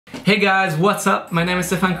Hey guys, what's up? My name is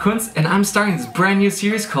Stefan Kunz and I'm starting this brand new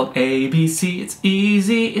series called ABC. It's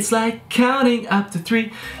easy, it's like counting up to 3.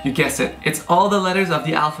 You guessed it, it's all the letters of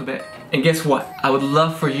the alphabet. And guess what? I would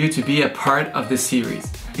love for you to be a part of this series.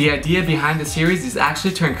 The idea behind the series is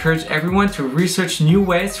actually to encourage everyone to research new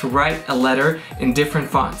ways to write a letter in different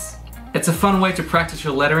fonts. It's a fun way to practice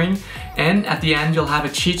your lettering, and at the end you'll have a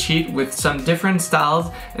cheat sheet with some different styles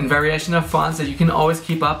and variation of fonts that you can always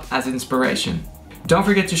keep up as inspiration. Don't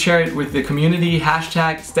forget to share it with the community,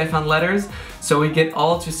 #StefanLetters, so we get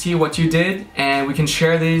all to see what you did and we can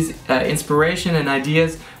share these inspiration and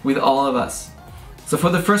ideas with all of us. So for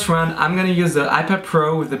the first round, I'm going to use the iPad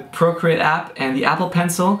Pro with the Procreate app and the Apple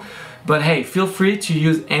Pencil, but hey, feel free to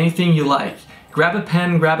use anything you like. Grab a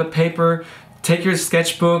pen, grab a paper, take your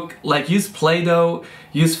sketchbook, use Play-Doh,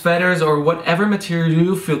 use feathers, or whatever material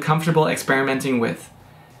you feel comfortable experimenting with.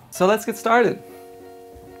 So let's get started.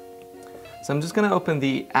 So I'm just going to open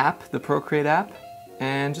the app, the Procreate app,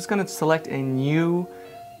 and just going to select a new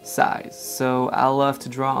size. So I love to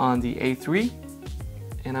draw on the A3,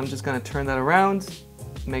 and I'm just going to turn that around,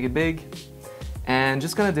 make it big, and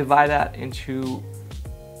just going to divide that into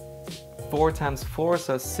 4 times 4,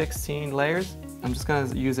 so 16 layers. I'm just going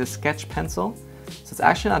to use a sketch pencil. So it's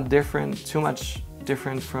actually not too much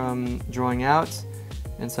different from drawing out.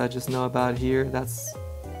 And so I just know about here, that's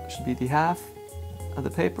should be the half of the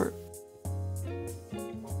paper.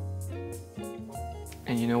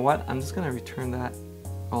 And you know what? I'm just going to return that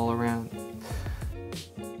all around.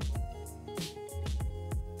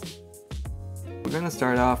 We're going to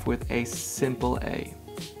start off with a simple A.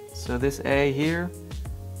 So this A here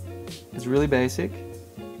is really basic,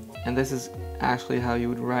 and this is actually how you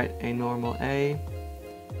would write a normal A.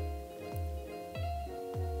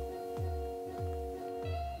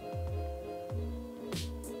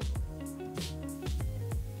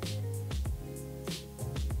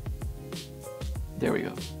 There we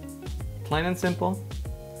go. Plain and simple.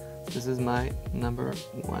 This is my number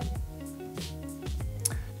 1.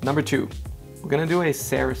 Number 2, we're gonna do a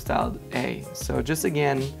serif styled A. So just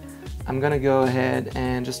again, I'm gonna go ahead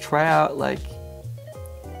and just try out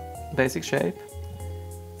basic shape.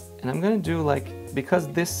 And I'm gonna do because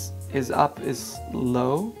this is up is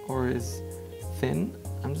low or is thin,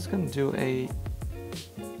 I'm just gonna do a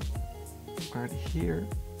right here.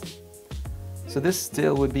 So this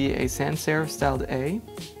still would be a sans serif styled A,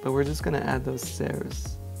 but we're just gonna add those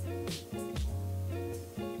serifs.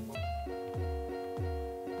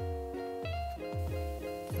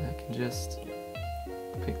 And I can just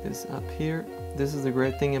pick this up here. This is the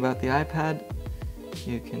great thing about the iPad.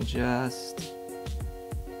 You can just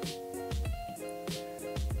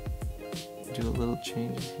do a little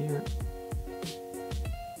changes here.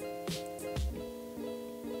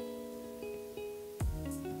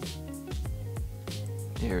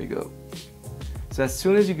 There we go. So as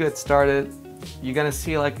soon as you get started, you're gonna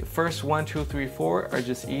see first 1, 2, 3, 4 are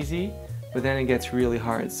just easy, but then it gets really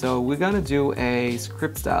hard. So we're gonna do a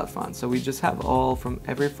script style font. So we just have all from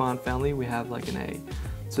every font family, we have an A.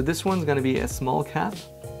 So this one's gonna be a small cap,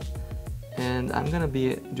 and I'm gonna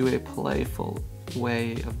do a playful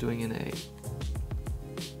way of doing an A.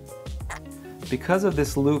 Because of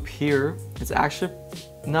this loop here, it's actually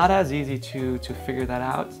not as easy to figure that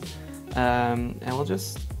out. And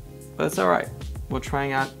but it's alright. We're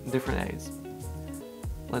trying out different A's.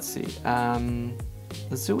 Let's see.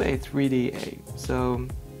 Let's do a 3D A. So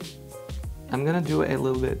I'm gonna do a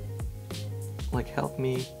little bit, help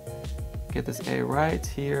me get this A right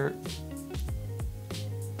here.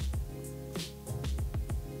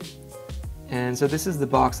 And so this is the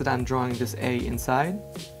box that I'm drawing this A inside.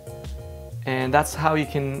 And that's how you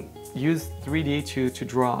can use 3D to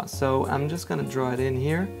draw. So I'm just gonna draw it in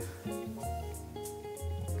here.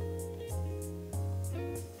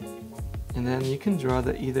 And then you can draw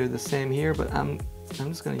either the same here, but I'm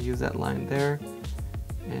just gonna use that line there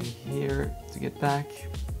and here to get back.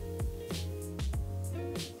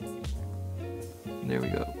 There we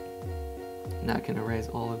go. Now I can erase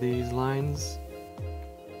all of these lines.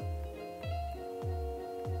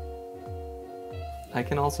 I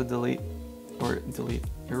can also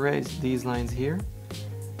erase these lines here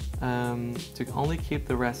to only keep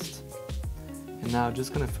the rest. And now I'm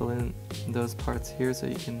just gonna fill in those parts here so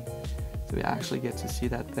we actually get to see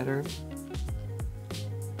that better.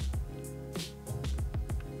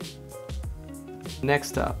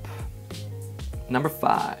 Next up, number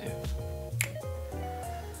 5.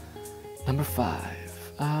 Number 5.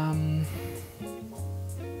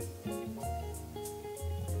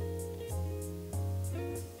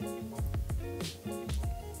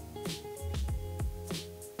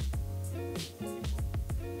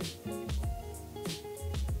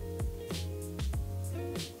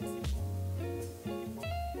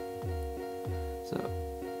 So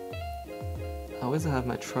I always have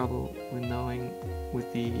my trouble with knowing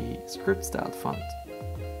with the script style font.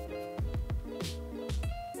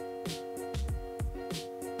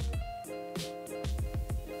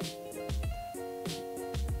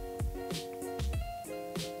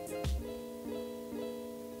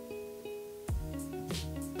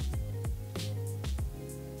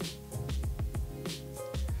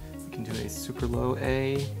 We can do a super low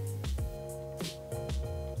A.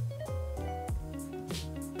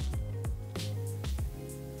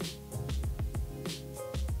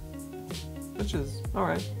 Which is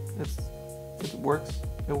alright. It works.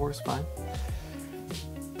 It works fine.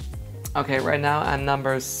 Okay, right now I'm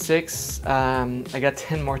number 6. I got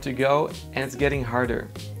 10 more to go, and it's getting harder.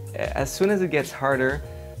 As soon as it gets harder,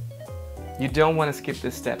 you don't want to skip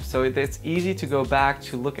this step. So it's easy to go back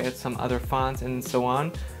to look at some other fonts and so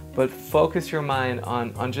on, but focus your mind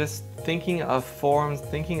on just thinking of forms,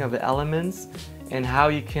 thinking of elements, and how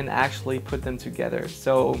you can actually put them together.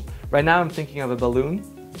 So right now I'm thinking of a balloon.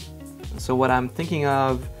 So what I'm thinking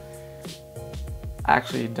of,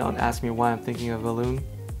 actually don't ask me why I'm thinking of a balloon,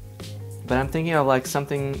 but I'm thinking of like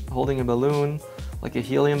something holding a balloon, like a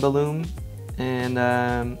helium balloon, and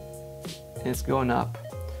it's going up.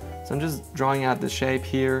 So I'm just drawing out the shape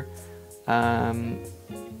here, and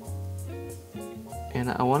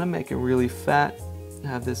I want to make it really fat,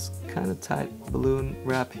 have this kind of tight balloon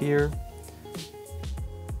wrap here.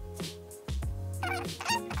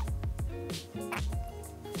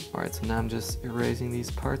 Alright, so now I'm just erasing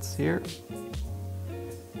these parts here,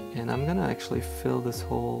 and I'm gonna actually fill this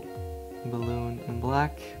whole balloon in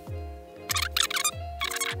black.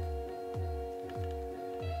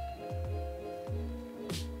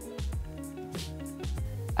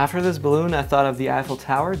 After this balloon, I thought of the Eiffel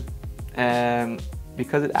Tower,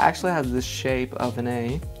 because it actually has this shape of an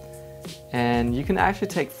A, and you can actually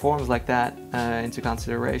take forms like that into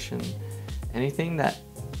consideration. Anything that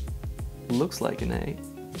looks like an A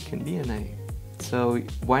can be an A. So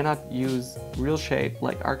why not use real shape,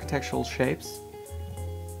 like architectural shapes?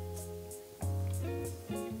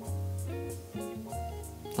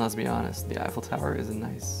 Let's be honest, the Eiffel Tower is a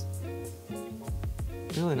nice,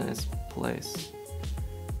 really nice place.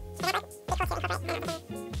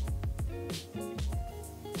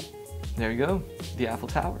 There you go, the Eiffel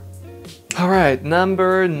Tower. Alright,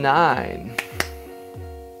 number 9.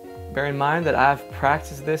 Bear in mind that I've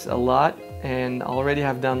practiced this a lot and already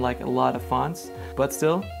have done like a lot of fonts, but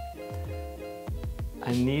still,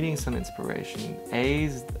 I'm needing some inspiration.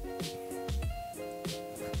 A's,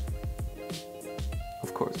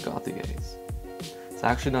 of course, Gothic A's. So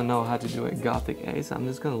I actually don't know how to do a Gothic A, so I'm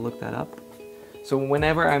just gonna look that up. So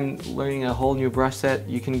whenever I'm learning a whole new brush set,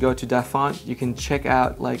 you can go to that font, you can check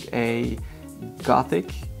out like a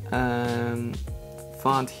Gothic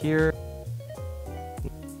font here.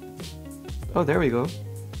 Oh, there we go.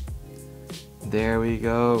 There we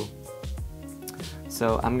go.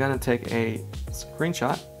 So I'm gonna take a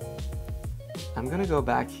screenshot. I'm gonna go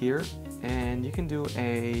back here, and you can do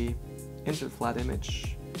a insert flat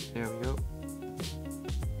image. There we go.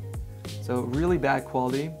 So really bad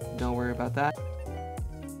quality, don't worry about that.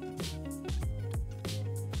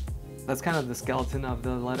 That's kind of the skeleton of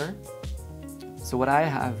the letter. So what I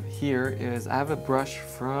have here is I have a brush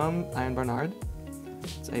from Ian Barnard.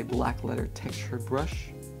 It's a black letter textured brush.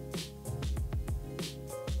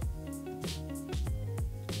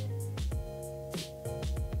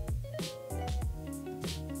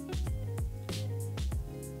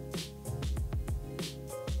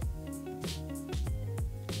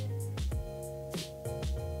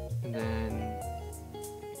 And then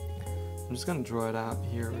I'm just gonna draw it out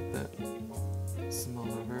here with the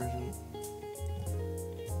smaller version.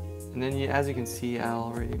 And then as you can see, I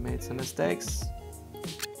already made some mistakes.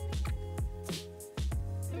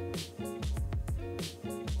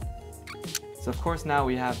 So of course now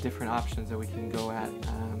we have different options that we can go at.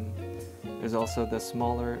 There's also the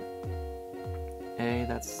smaller A,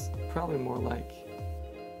 that's probably more like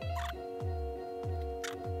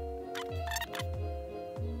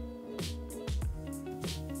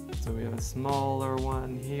so we have a smaller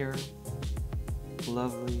one here.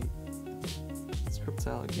 Lovely script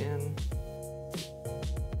style again.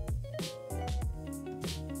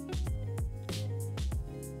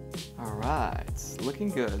 Alright, looking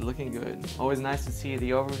good, looking good. Always nice to see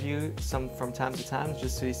the overview from time to time,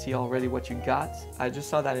 just so you see already what you got. I just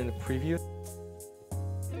saw that in the preview.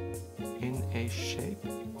 In a shape,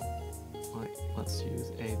 like, let's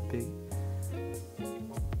use a big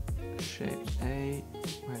shape A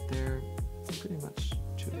right there, pretty much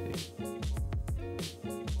too big.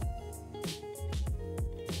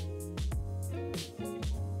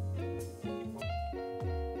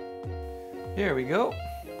 Here we go.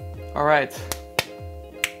 All right,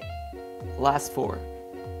 last 4.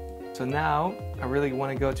 So now I really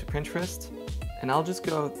want to go to Pinterest, and I'll just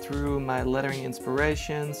go through my lettering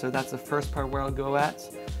inspiration. So that's the first part where I'll go at.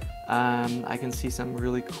 I can see some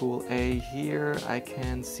really cool A here. I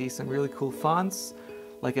can see some really cool fonts,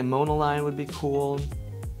 like a monoline would be cool.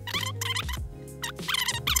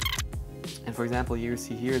 And for example, you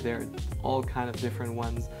see here, there are all kind of different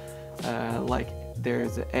ones. Like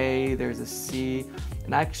there's an A, there's a C,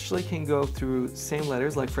 and I actually can go through same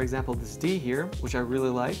letters, like for example this D here, which I really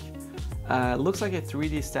like. Looks like a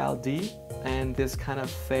 3D style D, and this kind of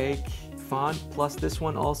fake font, plus this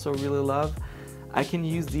one also really love. I can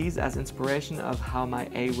use these as inspiration of how my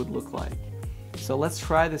A would look like. So let's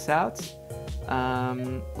try this out.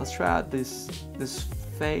 Let's try out this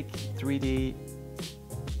fake 3D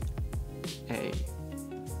A.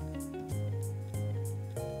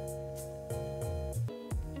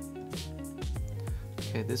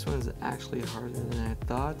 Okay, this one is actually harder than I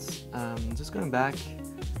thought. Just going back,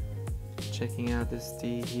 checking out this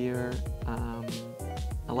D here.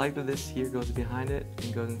 I like that this here goes behind it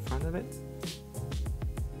and goes in front of it.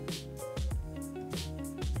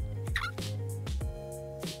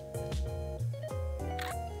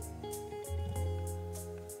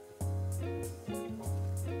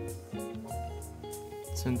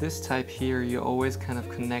 So in this type here, you always kind of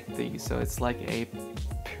connect these. So it's like a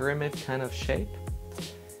pyramid kind of shape.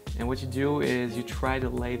 And what you do is you try to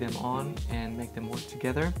lay them on and make them work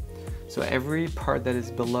together. So every part that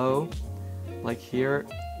is below, like here,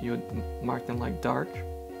 you would mark them like dark,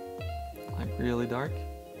 like really dark.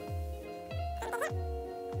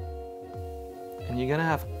 And you're gonna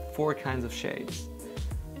have 4 kinds of shades.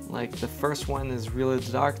 Like the first one is really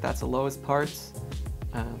dark, that's the lowest part.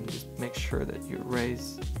 Just make sure that you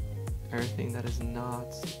erase everything that is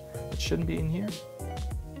not, that shouldn't be in here.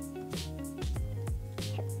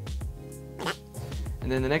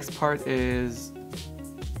 And then the next part is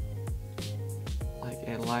like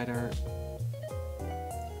a lighter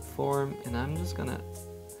form, and I'm just gonna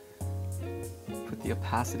put the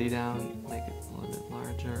opacity down, make it a little bit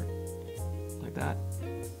larger, like that.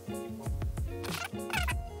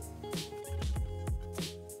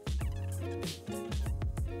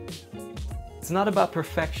 It's not about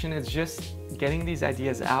perfection, it's just getting these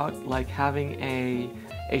ideas out, like having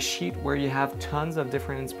a sheet where you have tons of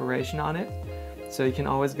different inspiration on it, so you can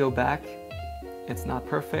always go back. It's not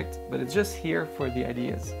perfect, but it's just here for the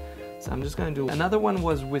ideas. So I'm just gonna do another one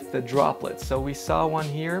was with the droplets. So we saw one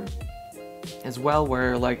here as well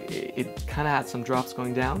where like it kind of had some drops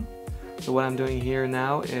going down. So what I'm doing here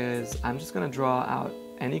now is I'm just gonna draw out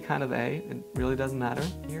any kind of A, it really doesn't matter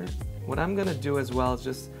here. What I'm gonna do as well is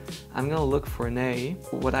just, I'm gonna look for an A.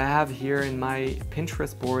 What I have here in my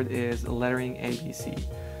Pinterest board is lettering ABC.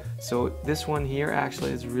 So this one here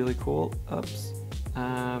actually is really cool. Oops.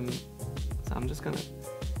 So I'm just gonna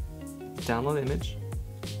download image,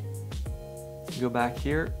 go back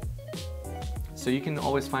here. So you can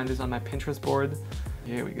always find this on my Pinterest board.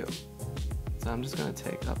 Here we go. So I'm just gonna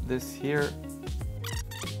take up this here.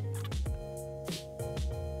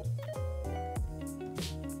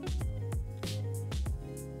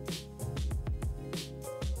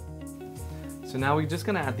 So now we're just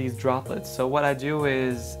gonna add these droplets. So what I do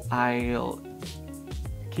is I'll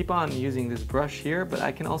keep on using this brush here, but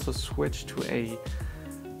I can also switch to a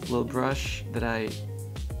little brush that I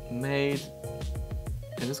made.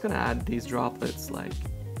 I'm just gonna add these droplets. Like,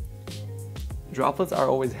 droplets are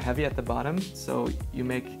always heavy at the bottom, so you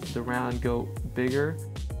make the round go bigger.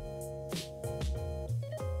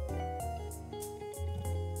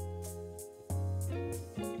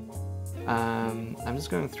 I'm just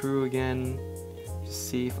going through again to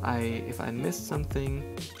see if I missed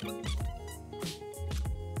something.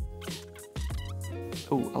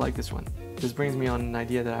 Oh, I like this one. This brings me on an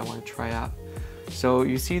idea that I want to try out. So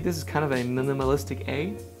you see this is kind of a minimalistic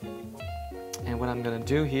A, and what I'm gonna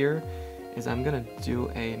do here is I'm gonna do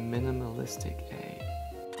a minimalistic A.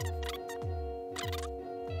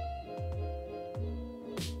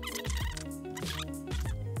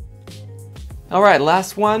 All right,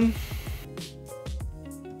 last one.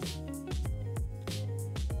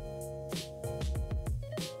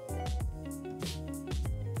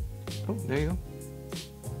 Oh, there you go.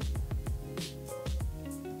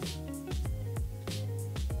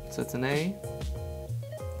 So it's an A,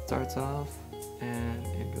 starts off, and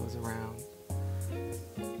it goes around.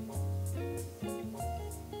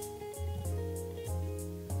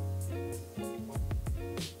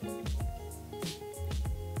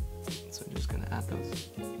 So I'm just gonna add those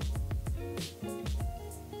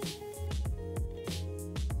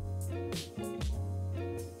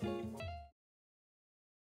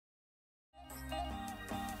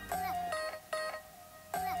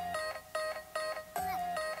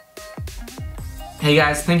Hey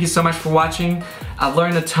guys, thank you so much for watching. I've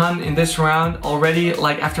learned a ton in this round already.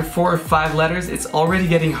 Like after 4 or 5 letters, it's already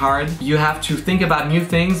getting hard. You have to think about new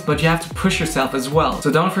things, but you have to push yourself as well.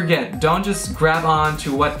 So don't forget, don't just grab on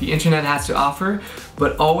to what the internet has to offer,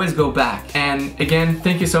 but always go back. And again,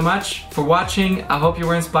 thank you so much for watching. I hope you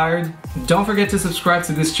were inspired. Don't forget to subscribe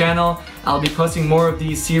to this channel. I'll be posting more of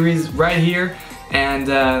these series right here,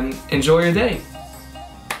 and enjoy your day.